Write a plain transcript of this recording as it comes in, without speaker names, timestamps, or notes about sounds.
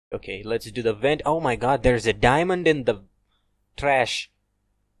Okay, let's do the vent. Oh my god, there's a diamond in the trash.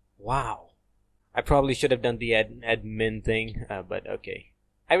 Wow. I probably should have done the admin thing, but okay.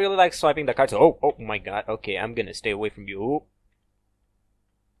 I really like swiping the cards. Oh my god. Okay, I'm gonna stay away from you.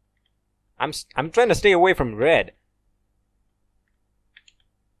 I'm trying to stay away from red.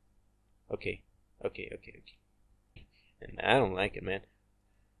 Okay. And I don't like it, man.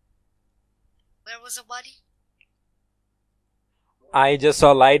 Where was the body? I just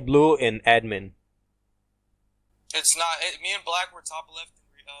saw light blue in admin. It's not. Me and Black were top left.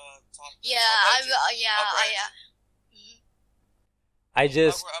 Top. Yeah, top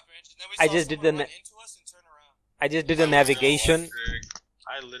I just did the navigation.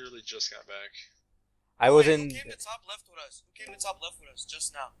 I literally just got back. I was Who in. came to top left with us? Who came to top left with us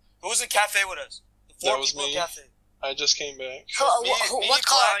just now? Who was in cafe with us? The four That was people in me. cafe. I just came back. What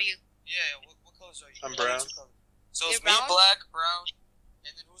color are you? Yeah, what colors are you? I'm brown. So You're it's me, brown? Black, Brown,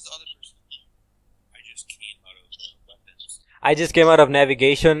 and then who's the other person? I just came out of weapons. I just came out of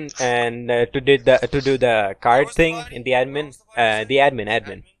navigation and to do the card was the thing body? in the Where admin. was the body? The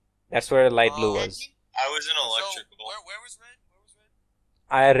admin. That's where light blue was. I was in So, electrical. where was red? Where was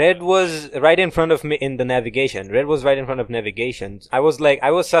red? Red was right in front of me in the navigation. Red was right in front of navigation. I was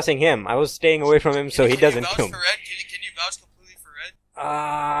sussing him. I was staying away from him so he doesn't kill me. Can you vouch completely for red?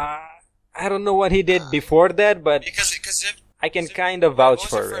 I don't know what he did before that, but Because if I can kind of vouch what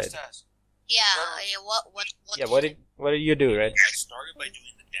was your for first Red. task? Yeah, what Yeah, what did you do, Red? I started by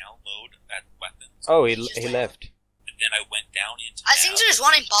doing the download at weapons. Oh, he left. And then I went down into. I think there's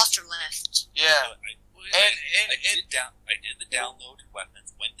one imposter left. Yeah. I did the download in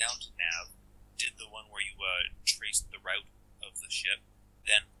weapons. Went down to nav. Did the one where you traced the route of the ship.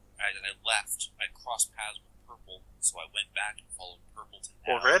 Then I left. I crossed paths with purple, so I went back and followed purple to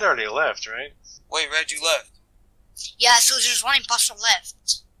nav. Well, Red already left, right? Wait, Red, you left. Yeah, so there's one imposter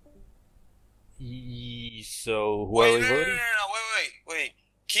left. So who are we no, voting? wait.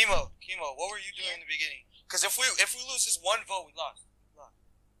 Chemo, what were you doing in the beginning? Because if we lose this one vote, we lost.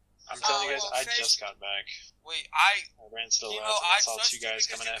 I'm telling you guys, well, I first- just got back. Wait, I ran to the Chemo, left and I I saw trust two you guys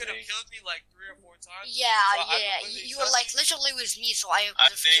because coming you at could have me. killed me like 3 or 4 times. Yeah, So I yeah. completely You were trust like you. literally with me, so I. I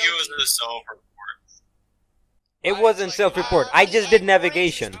think it was a self-report. It wasn't self-report. I just did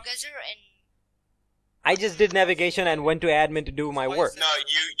navigation. I just did navigation and went to admin to do my work. No,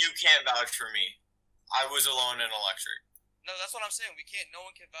 you can't vouch for me. I was alone in electric. No, that's what I'm saying. We can't. No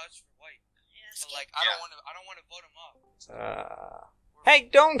one can vouch for White. Yes, So like, I don't want to vote him off. Hey,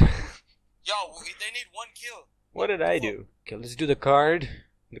 don't. Yo, they need 1 kill. What did I do? Okay, let's do the card.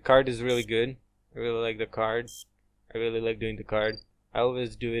 The card is really good. I really like the card. I really like doing the card. I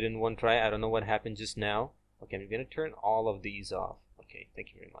always do it in one try. I don't know what happened just now. Okay, I'm gonna turn all of these off. Okay, thank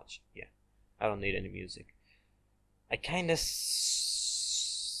you very much. Yeah, I don't need any music. I kinda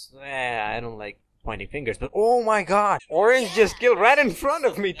I don't like pointing fingers, but oh my god! Orange just killed right in front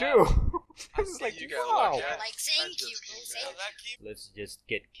of me too! I was like, You got wow! lucky. Like, thank you, just bro. came Thank back. you. Let's just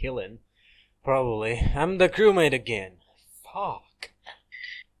get killing. Probably. I'm the crewmate again. Fuck.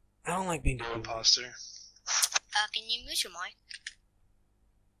 I don't like being the No crewmate. imposter. Can you mute your mic?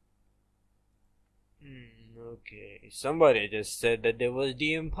 Okay. Somebody just said that there was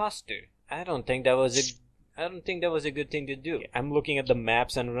the imposter. I don't think that was a good thing to do. I'm looking at the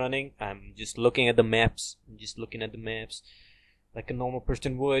maps and running. I'm just looking at the maps. Like a normal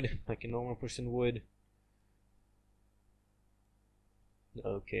person would.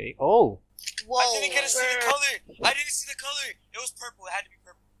 Okay. Oh! Whoa. I didn't get to see the color. It was purple. It had to be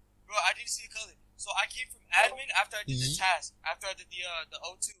purple. Bro, I didn't see the color. So I came from admin after I did the task. After I did the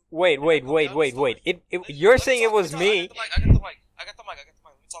O2. Wait. You're saying it was me. I got the mic. Let me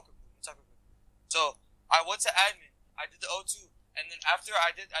talk real quick. So I went to admin. I did the O2, and then after I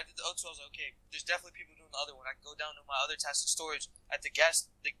did the O2, I was like, okay, there's definitely people doing the other one. I can go down to my other task of storage at the gas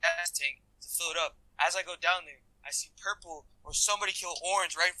tank to fill it up. As I go down there, I see purple or somebody kill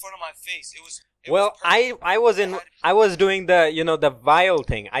orange right in front of my face. It was Well, purple. I was doing the the vial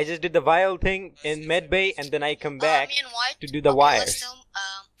thing. I just did the vial thing in medbay, and then I come back Me and White. to do the Okay, wires. let's tell,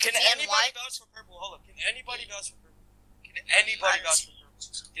 Can me and anybody White. vouch for purple? Hold up. Can anybody vouch for purple? Can anybody vouch for purple?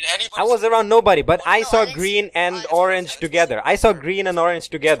 Can anybody? I was around nobody, but I No, saw I didn't green see- and I- orange together. I saw green and orange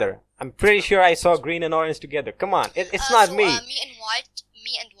together. I'm pretty sure I saw green and orange together. Come on, it's not so, me.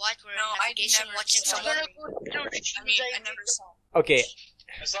 Me and White were No, in I navigation never watching saw someone. I never saw. Okay,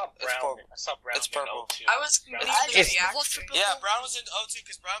 I saw It's brown. purple. I saw brown. It's purple. I was Brown. completely It's- reactive. Yeah, Brown was in O2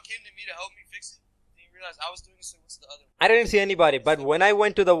 because Brown came to me to help me fix it. Then he realized I was doing it, so what's the other one? I didn't see anybody, but when I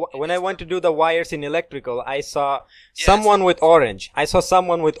went to do the wires in electrical, I saw Yeah, someone with orange. I'm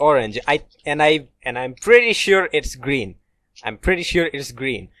pretty sure it's green. I'm pretty sure it's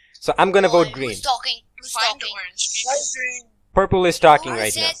green. So I'm gonna vote green. Who's talking? Who's Find talking? orange. Purple is talking Who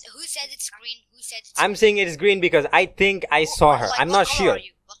right said, now. Who said it's green? Who said it's I'm saying it's green because I think I saw her. Like, I'm what not color sure. Are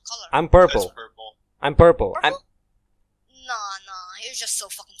you? What color? I'm That's purple. purple. I'm purple. I'm, Purple? Nah, you're just so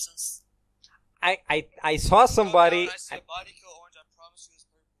fucking sus. I saw somebody. I see a body kill orange. I promise you it's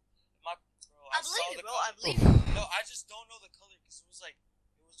purple. I saw believe the it, bro. color. I believe it. No, I just don't know the color because it was like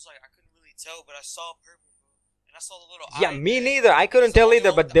I couldn't really tell, but I saw purple, bro, and I saw the little Yeah, eye me thing. neither. I couldn't tell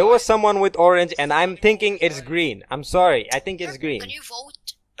either, but there was someone with orange, and I'm thinking it's green. I'm sorry. I think it's Purple, green. Can you vote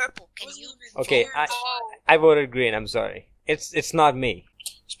purple? Can Wasn't you? even Okay, voted. I voted green. I'm sorry. It's not me.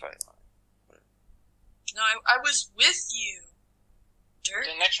 It's probably not. No, I was with you. Dirt.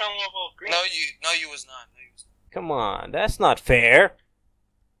 The next round we'll vote green. No, you was not. No, you was not. Come on, that's not fair.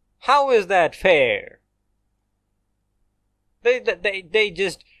 How is that fair? They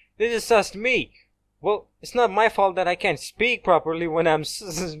just sussed me. Well, it's not my fault that I can't speak properly when I'm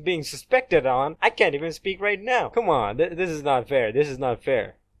being suspected on. I can't even speak right now. Come on, this is not fair. This is not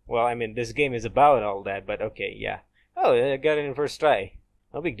fair. Well, I mean, this game is about all that, but okay, yeah. Oh, I got it in first try.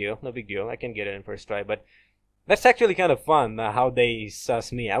 No big deal, no big deal. I can get it in first try, but that's actually kind of fun, how they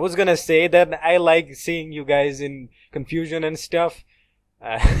suss me. I was gonna say that I like seeing you guys in confusion and stuff.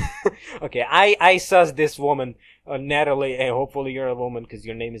 Okay, I suss this woman, Natalie. Hey, hopefully you're a woman because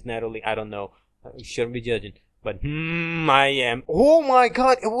your name is Natalie. I don't know. You shouldn't be judging. But, I am. Oh my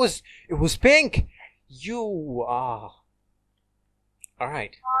god, it was pink. You,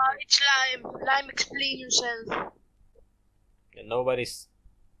 Alright. It's Lime. Lime, explain yourself. Yeah, nobody's.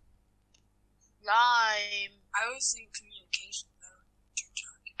 Lime. I was in communication though.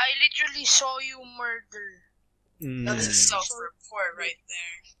 I literally saw you murder. That's a self-report right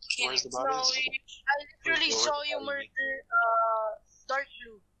there. Where's the No, bodies? I literally Where's saw the you body? murder, Dark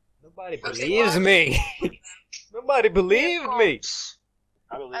Blue. Nobody Okay, believes well, me. Nobody believed me. Comms.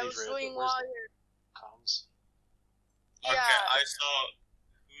 I believe I was Red, doing but where's wire. the comms? Yeah. Okay, I saw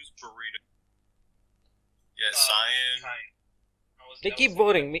who's burrito. Yeah, Cyan. They keep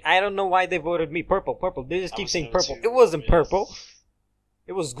voting me. I don't know why they voted me. Purple. They just I keep was saying there purple. too, It wasn't yeah. purple.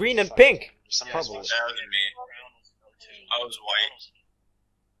 It was green and Fuck. pink. Someone Probably. else That was me. I was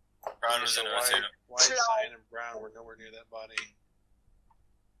white. Brown was in Arizona. White, cyan, and brown were nowhere near that body.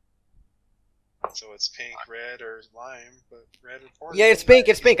 So it's pink, red, or lime, but red reported. Yeah, it's pink.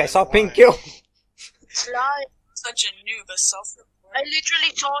 I saw pink kill. Lime. Such a noob, a self-report. I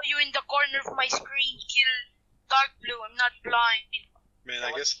literally saw you in the corner of my screen kill Dark Blue. I'm not blind. Man,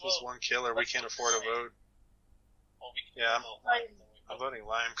 I guess if there's one killer, we can't afford a vote. Yeah, I'm voting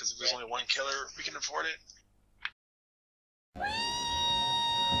lime because if there's only one killer, we can afford it.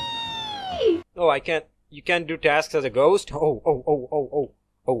 Oh, I can't. You can't do tasks as a ghost. Oh.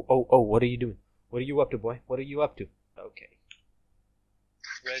 What are you doing? What are you up to, boy? What are you up to? Okay.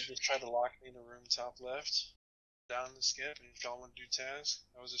 Red just tried to lock me in the room top left. Down the skip, and if y'all want to do tasks,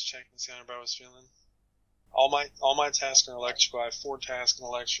 I was just checking to see how everybody was feeling. All my tasks are electrical. I have 4 tasks in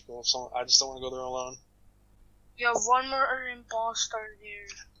electrical, so I just don't want to go there alone. You have one more imposter there.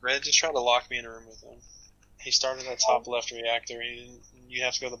 Red just tried to lock me in a room with him. He started at top left reactor. You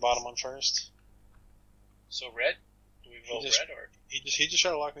have to go to the bottom one first. So red? Do we vote just- red or? He just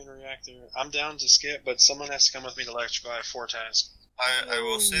tried to lock me in the reactor. I'm down to skip, but someone has to come with me to electrical. I have 4 tasks. I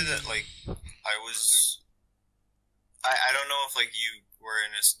will say that I don't know if you were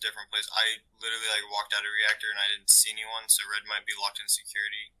in a different place. I literally walked out of reactor and I didn't see anyone, so Red might be locked in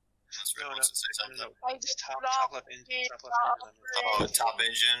security. Unless Red wants to say something. I It's just top left engine. Top left Oh, engine. top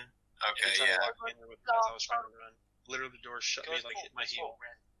engine. Okay, He tried to yeah. lock me in there with me as I was trying to run. Literally, the door shut me hit my heel.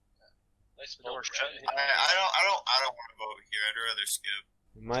 Let's The door vote shut. red. I don't want to vote here. I'd rather skip.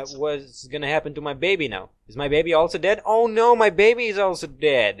 What's gonna happen to my baby now? Is my baby also dead? Oh no, my baby is also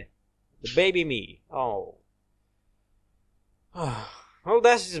dead. The baby me. Oh. Well,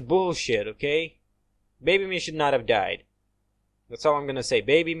 that's just bullshit, okay? Baby me should not have died. That's all I'm gonna say.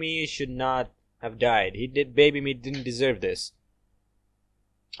 Baby me should not have died. Baby me didn't deserve this.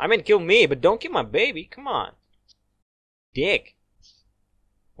 I mean, kill me, but don't kill my baby. Come on. Dick.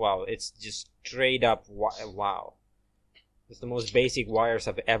 Wow, it's just straight up, wow. It's the most basic wires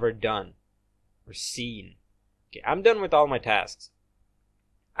I've ever done. Or seen. Okay, I'm done with all my tasks.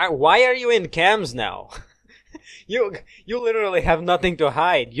 Why are you in cams now? You literally have nothing to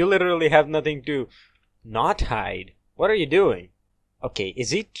hide. You literally have nothing to not hide. What are you doing? Okay,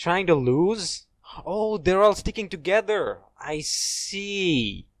 is he trying to lose? Oh, they're all sticking together. I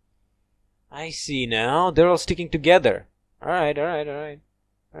see now. They're all sticking together. Alright.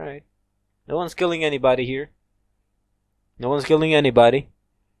 No one's killing anybody here. No one's killing anybody.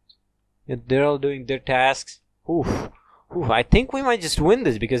 They're all doing their tasks. Oof. Ooh, I think we might just win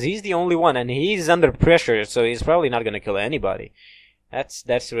this because he's the only one and he's under pressure, so he's probably not gonna kill anybody.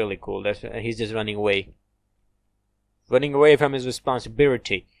 That's really cool. He's just running away. Running away from his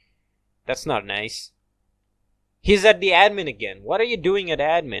responsibility. That's not nice. He's at the admin again. What are you doing at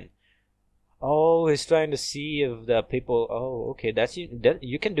admin? Oh, he's trying to see if the people. Oh, okay.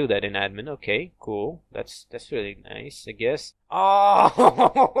 You can do that in admin. Okay, cool. That's really nice, I guess.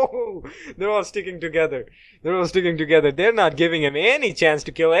 Oh, they're all sticking together. They're all sticking together. They're not giving him any chance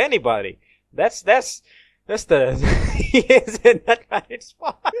to kill anybody. That's the he is in that right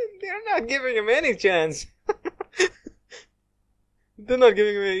spot. They're not giving him any chance. They're not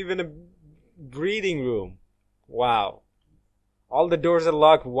giving him even a breathing room. Wow. All the doors are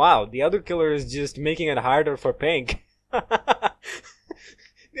locked. Wow. The other killer is just making it harder for Pink. The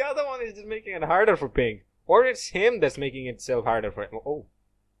other one is just making it harder for Pink. Or it's him that's making itself harder for him. Oh.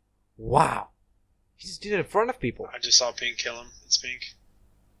 Wow. He just did it in front of people. I just saw Pink kill him. It's Pink.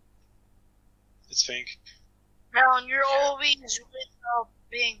 It's Pink. Brown, you're always with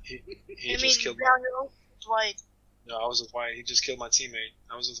Pink. He just killed Brown, you're always with White. No, I was with White. He just killed my teammate.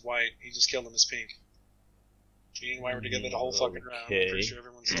 I was with White. He just killed him as Pink. Me and White were together the whole fucking round. I'm pretty sure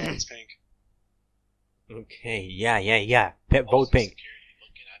everyone saw it's Pink. Okay, yeah. Vote Pink.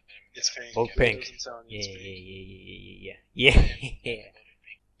 It's Pink. Vote Pink. Yeah.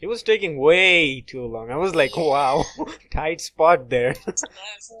 It was taking way too long. I was like, wow, tight spot there.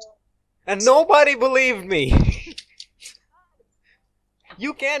 And nobody believed me.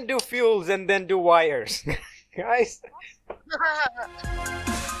 You can't do fuels and then do wires. Guys.